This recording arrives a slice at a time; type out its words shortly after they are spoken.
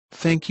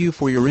Thank you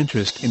for your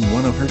interest in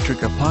one of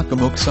Hertrich of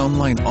Pocomoke's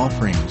online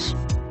offerings.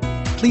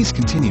 Please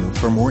continue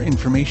for more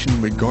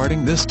information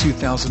regarding this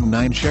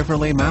 2009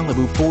 Chevrolet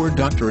Malibu 4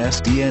 Dr.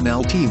 Sdn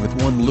LT with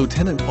 1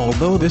 Lieutenant.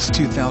 Although this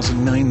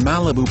 2009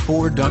 Malibu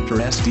 4 Dr.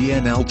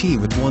 Sdn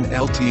LT with 1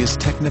 LT is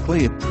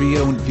technically a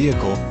pre-owned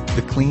vehicle,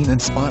 the clean and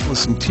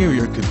spotless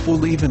interior could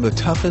fool even the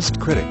toughest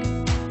critic.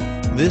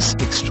 This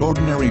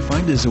extraordinary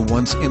find is a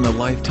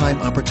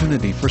once-in-a-lifetime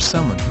opportunity for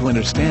someone who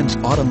understands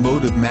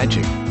automotive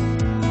magic.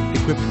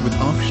 Equipped with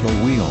optional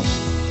wheels.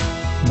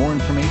 More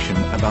information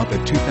about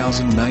the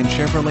 2009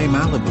 Chevrolet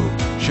Malibu.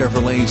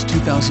 Chevrolet's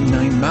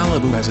 2009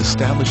 Malibu has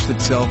established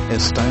itself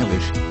as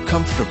stylish,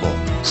 comfortable,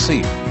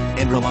 safe,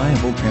 and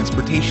reliable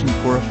transportation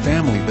for a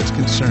family that's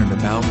concerned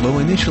about low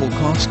initial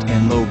cost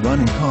and low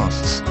running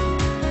costs.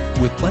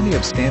 With plenty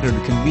of standard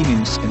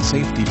convenience and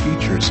safety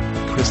features,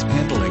 crisp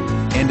handling,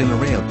 and an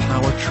array of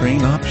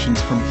powertrain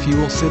options from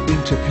fuel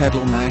sipping to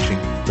pedal mashing,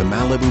 the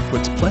Malibu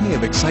puts plenty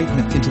of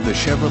excitement into the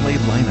Chevrolet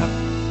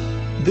lineup.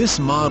 This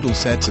model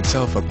sets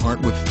itself apart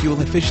with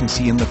fuel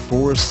efficiency in the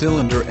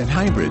 4-cylinder and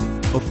hybrid,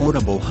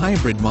 affordable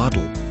hybrid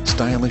model,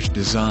 stylish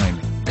design,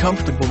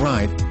 comfortable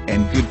ride,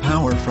 and good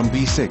power from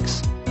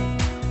V6.